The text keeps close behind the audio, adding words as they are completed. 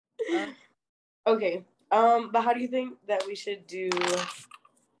Okay. But how do you think that we should do?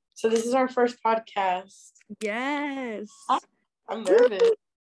 So this is our first podcast. Yes. I'm nervous.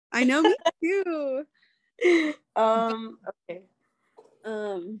 I know, me too. Okay.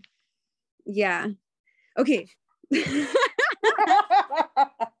 Yeah. Okay. And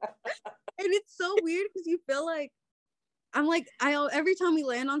it's so weird because you feel like I'm like every time we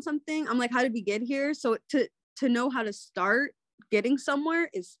land on something, I'm like, how did we get here? So to know how to start getting somewhere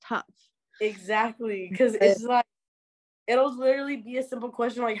is tough. Exactly, because it's like it'll literally be a simple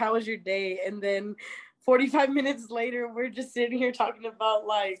question like, "How was your day?" And then 45 minutes later, we're just sitting here talking about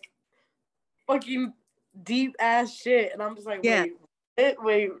like fucking deep ass shit, and I'm just like, wait,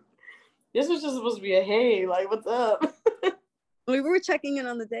 this was just supposed to be a hey, like, what's up? We were checking in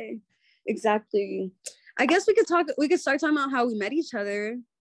on the day. Exactly. I guess we could start talking about how we met each other.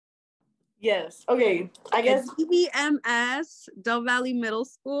 Yes. Okay. I guess DVMS, Del Valley Middle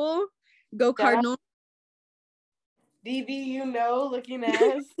School. Go Cardinals. DV, looking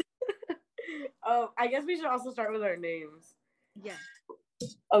ass. I guess we should also start with our names. Yeah.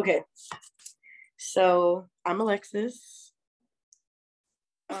 Okay. So I'm Alexis.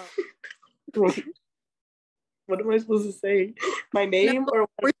 What am I supposed to say? My name or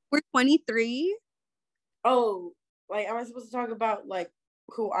what? We're 23. Oh, like am I supposed to talk about like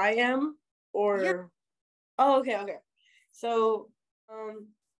who I am or? Yeah. Oh, okay. So,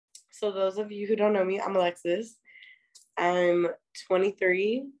 so those of you who don't know me, I'm Alexis. I'm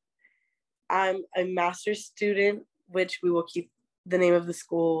 23. I'm a master's student, which we will keep the name of the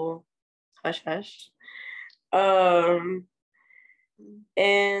school hush hush. And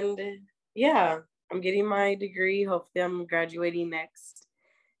yeah, I'm getting my degree. Hopefully I'm graduating next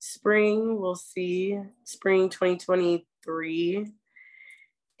spring. We'll see. Spring 2023.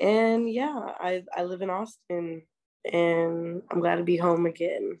 And yeah, I live in Austin and I'm glad to be home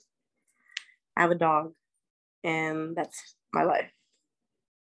again. I have a dog and that's my life.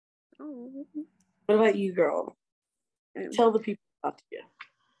 Oh. What about you, girl? Tell the people about you.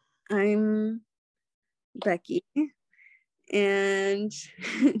 I'm Becky and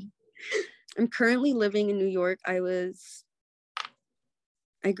I'm currently living in New York. I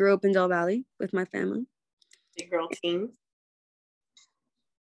grew up in Del Valley with my family. Big girl team.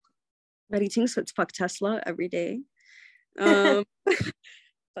 Betty thinks it's fuck Tesla every day. Fuck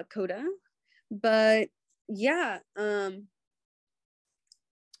Coda. But yeah,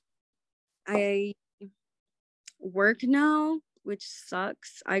 I work now, which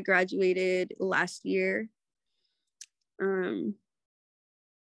sucks. I graduated last year. And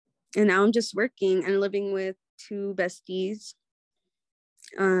now I'm just working and living with two besties.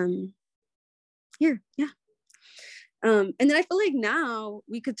 Here, yeah. And then I feel like now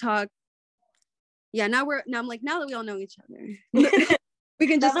we could talk. Yeah, now I'm like, now that we all know each other, we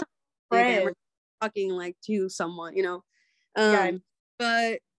can just we're talking like to someone, Yeah.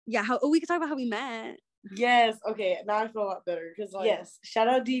 But yeah, we could talk about how we met. Yes. Okay. Now I feel a lot better because yes, shout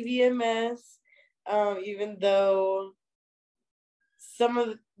out DVMS. Even though some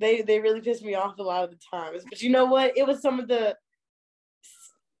of they really pissed me off a lot of the times, but you know what? It was some of the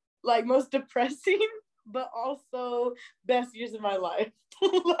like most depressing, but also best years of my life.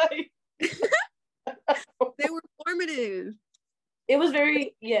 Like they were formative. It was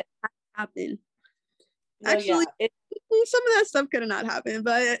very happened. No, actually, some of that stuff could have not happened,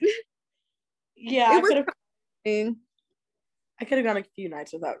 but yeah, I could have gone a few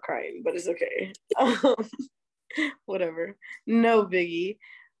nights without crying, but it's okay. Whatever, no biggie.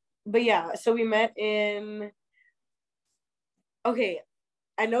 But yeah, so we met in. Okay,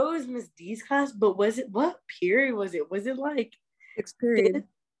 I know it was Miss D's class, but what period was it? Was it like sixth period?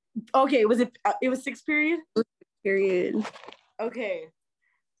 Okay, was it? It was sixth period. Period. Okay,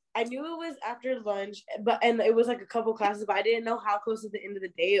 I knew it was after lunch, and it was like a couple classes, but I didn't know how close to the end of the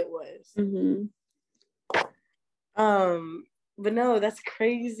day it was. Mm-hmm. But no, that's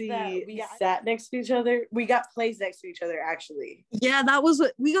crazy. We sat next to each other. We got placed next to each other, actually. Yeah, that was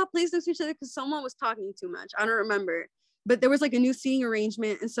what we got placed next to each other because someone was talking too much. I don't remember, but there was like a new seating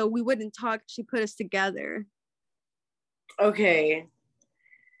arrangement, and so we wouldn't talk. She put us together. Okay.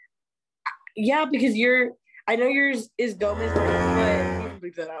 Yeah, because I know yours is Gomez, but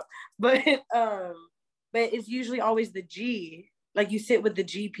bleep that out. But it's usually always the G. Like you sit with the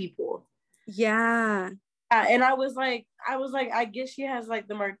G people. Yeah. And I was like, I guess she has like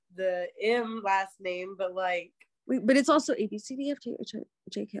the M last name, but like. Wait, but it's also A B C D F G H I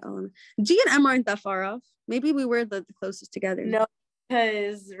J K L M. G and M aren't that far off. Maybe we were the closest together. No,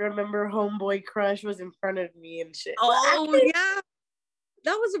 because remember, homeboy crush was in front of me and shit. Oh yeah.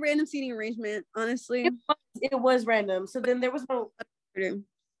 That was a random seating arrangement, honestly. It was random. So then there was no.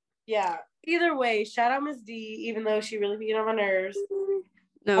 Yeah. Either way, shout out Miss D, even though she really beat on my nerves.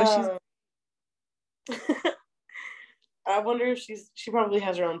 No, she's. I wonder if she probably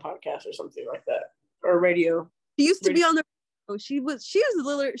has her own podcast or something like that, or radio. She used to be on the. She was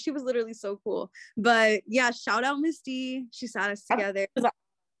literally so cool. But yeah, shout out Miss D. She sat us together.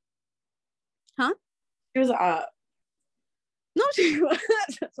 Huh? She was up. No, she was.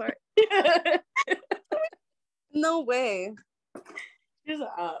 Sorry. No way. She was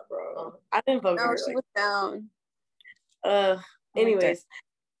up, bro. I didn't vote her. No, she was down.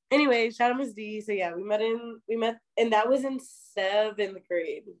 Anyways, shout out Miss D. So yeah, we met, and that was in 7th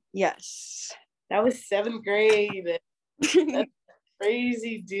grade. Yes. That was 7th grade. That's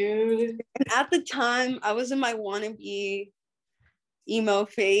crazy, dude. And at the time, I was in my wannabe emo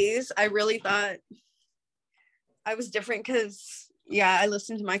phase. I really thought I was different because, yeah, I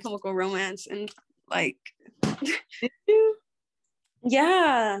listened to My Chemical Romance and like, did you?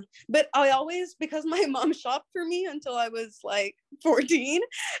 Yeah, but I always, because my mom shopped for me until I was like 14,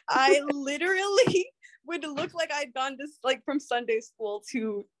 I literally would look like I'd gone to like from Sunday school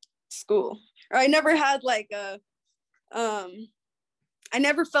to school, or I never had like a I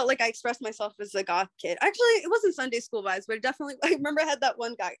never felt like I expressed myself as a goth kid. Actually, it wasn't Sunday school vibes, but definitely, I remember I had that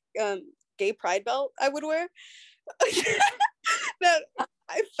one guy gay pride belt I would wear that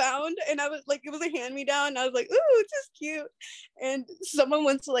I found, and I was like, it was a hand-me-down. I was like, ooh, it's just cute. And someone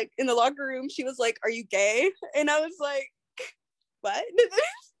went to like in the locker room, she was like, are you gay? And I was like, what?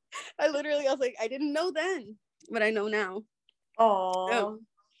 I was like, I didn't know then, but I know now. Oh,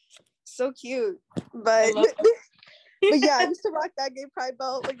 so cute. But yeah, I used to rock that gay pride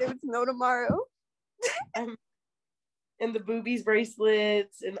belt like there was no tomorrow. And the boobies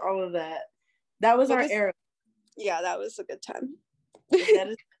bracelets and all of that. That was our era. Yeah, that was a good time. That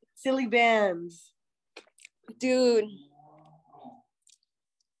is silly bands, dude.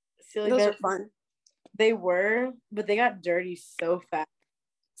 Silly Those bands are fun. They were, but they got dirty so fast.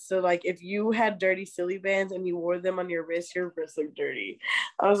 So like, if you had dirty silly bands and you wore them on your wrist looked dirty.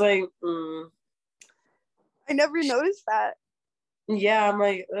 I was like, I never noticed that. Yeah, I'm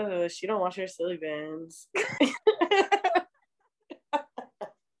like, she don't wash her silly bands.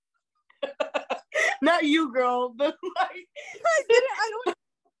 Not you, girl, but like I don't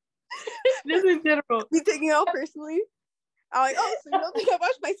just in general. You taking it all personally? I'm like, oh, so you don't think I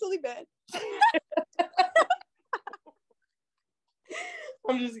washed my silly band?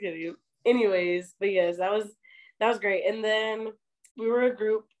 I'm just kidding. Anyways, but yes, that was great. And then we were a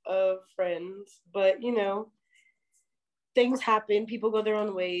group of friends, but you know, things happen, people go their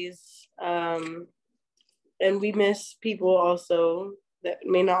own ways. And we miss people also that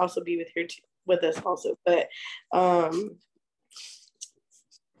may not also be with us also, but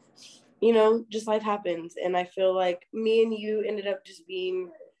you know, just life happens. And I feel like me and you ended up just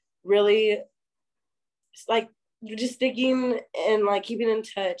being really like just sticking and like keeping in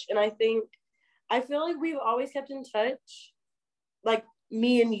touch. And I feel like we've always kept in touch. Like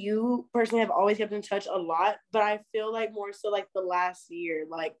me and you personally have always kept in touch a lot, but I feel like more so like the last year,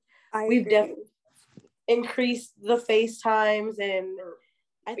 like we've definitely increased the FaceTimes and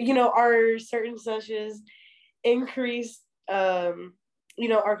you know, our certain sessions increased you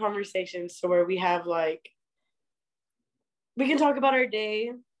know, our conversations to where we have like, we can talk about our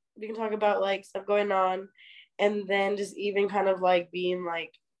day, we can talk about like stuff going on, and then just even kind of like being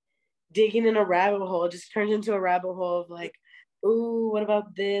like digging in a rabbit hole. It just turns into a rabbit hole of like, ooh, what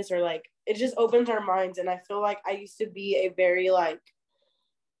about this? Or like, it just opens our minds. And I feel like I used to be a very like,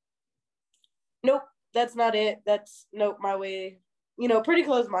 nope, that's not it. That's nope, my way. You know, pretty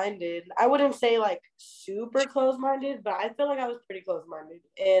close-minded. I wouldn't say like super close-minded, but I feel like I was pretty close-minded.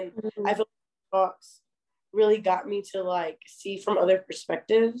 And I feel like talks really got me to like see from other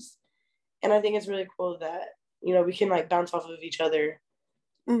perspectives. And I think it's really cool that, you know, we can like bounce off of each other.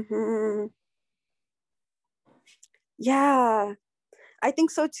 Mm-hmm. Yeah, I think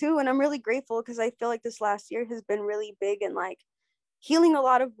so too. And I'm really grateful because I feel like this last year has been really big and like healing a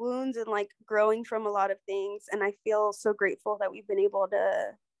lot of wounds and like growing from a lot of things. And I feel so grateful that we've been able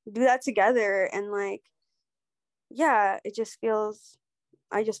to do that together. And like, yeah, I just feel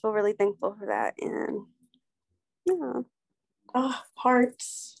really thankful for that. And yeah. Oh,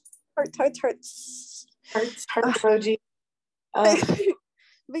 hearts. Hearts emoji.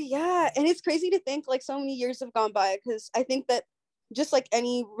 But yeah, and it's crazy to think like so many years have gone by, because I think that just like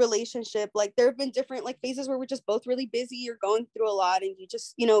any relationship, like there have been different like phases where we're just both really busy, you're going through a lot, and you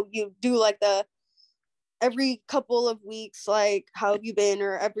just, you know, you do like the every couple of weeks, like how have you been,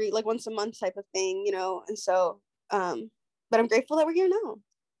 or every like once a month type of thing, you know. And so but I'm grateful that we're here now.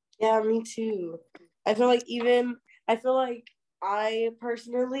 Yeah, me too. I feel like I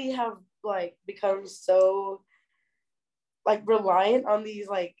personally have like become so like reliant on these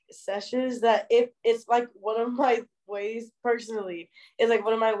like sessions that if it's like one of my ways personally is like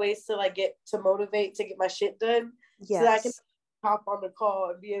one of my ways to like get to motivate to get my shit done, so that I can hop on the call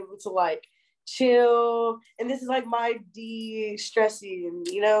and be able to like chill. And this is like my de-stressing,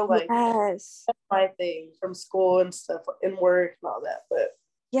 you know, like yes, that's my thing from school and stuff and work and all that. But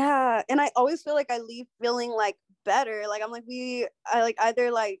yeah, and I always feel like I leave feeling like better. Like I'm like I like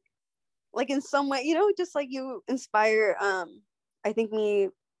either like in some way, you know, just like you inspire I think me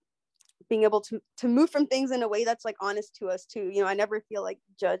being able to move from things in a way that's like honest to us too. You know, I never feel like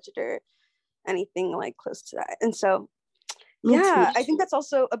judged or anything like close to that. And so yeah, I think that's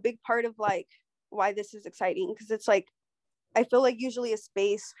also a big part of like why this is exciting, because it's like I feel like usually a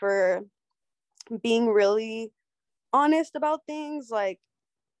space for being really honest about things, like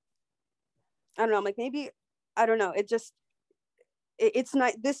I don't know, like maybe I don't know, it just it's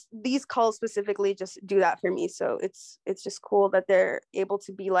not these calls specifically just do that for me. So it's just cool that they're able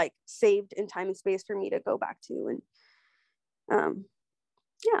to be like saved in time and space for me to go back to. And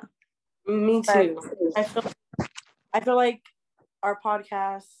yeah, me too. I feel like our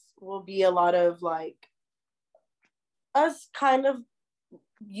podcast will be a lot of like us kind of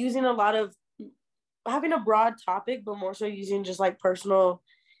using a lot of having a broad topic, but more so using just like personal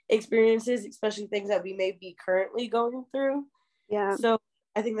experiences, especially things that we may be currently going through. Yeah. So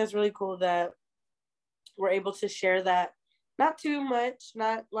I think that's really cool that we're able to share that. Not too much,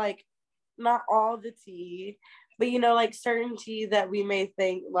 not all the tea, but you know, like certain tea that we may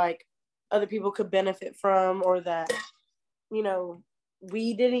think like other people could benefit from, or that, you know,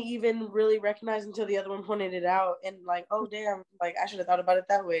 we didn't even really recognize until the other one pointed it out, and like, oh damn, like I should have thought about it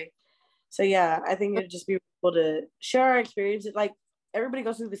that way. So yeah, I think it'd just be cool to share our experiences. Like everybody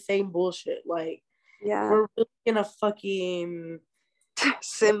goes through the same bullshit. Like yeah, we're really in a fucking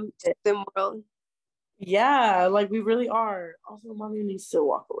sim world. Yeah, like we really are. Also, mommy needs to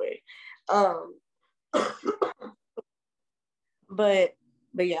walk away. But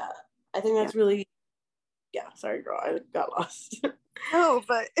yeah, I think that's really, yeah, sorry girl, I got lost. No,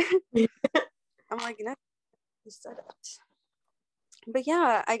 but I'm like, you know, you said it. But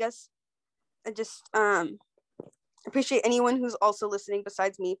yeah, I guess I just appreciate anyone who's also listening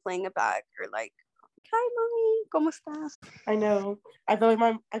besides me playing it back, or like, hi mommy, ¿cómo estás? I know. I feel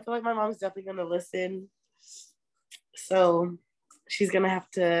like my mom's definitely gonna listen. So she's gonna have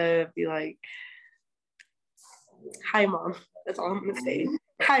to be like, hi mom. That's all I'm gonna say.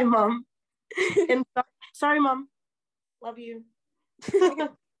 Hi mom. And sorry mom. Love you.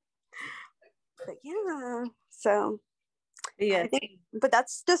 But yeah, so yeah, I think, but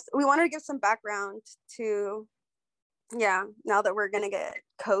that's just, we wanted to give some background to, yeah, now that we're gonna get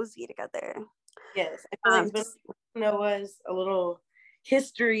cozy together. Yes, I feel like it's been, you know, was a little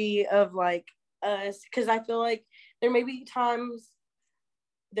history of like us, because I feel like there may be times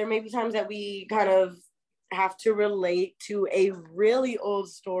that we kind of have to relate to a really old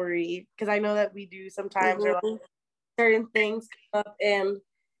story, because I know that we do sometimes, or like certain things come up, and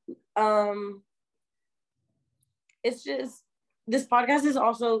it's just, this podcast is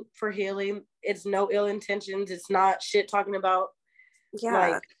also for healing. It's no ill intentions. It's not shit talking about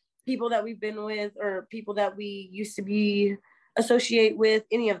like people that we've been with or people that we used to be associate with,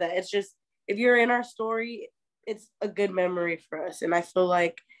 any of that. It's just, if you're in our story, it's a good memory for us. And I feel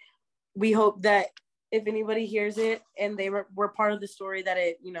like we hope that if anybody hears it and they were part of the story, that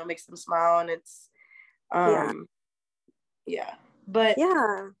it, you know, makes them smile. And it's but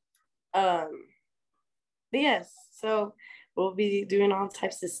yes, so we'll be doing all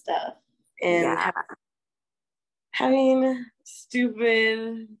types of stuff and having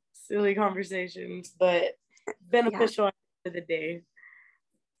stupid, silly conversations, but beneficial at the end of the day.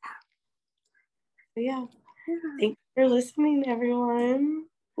 But yeah. Thanks for listening, everyone.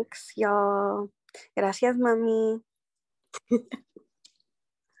 Thanks, y'all. Gracias, mami.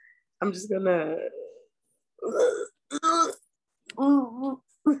 I'm just gonna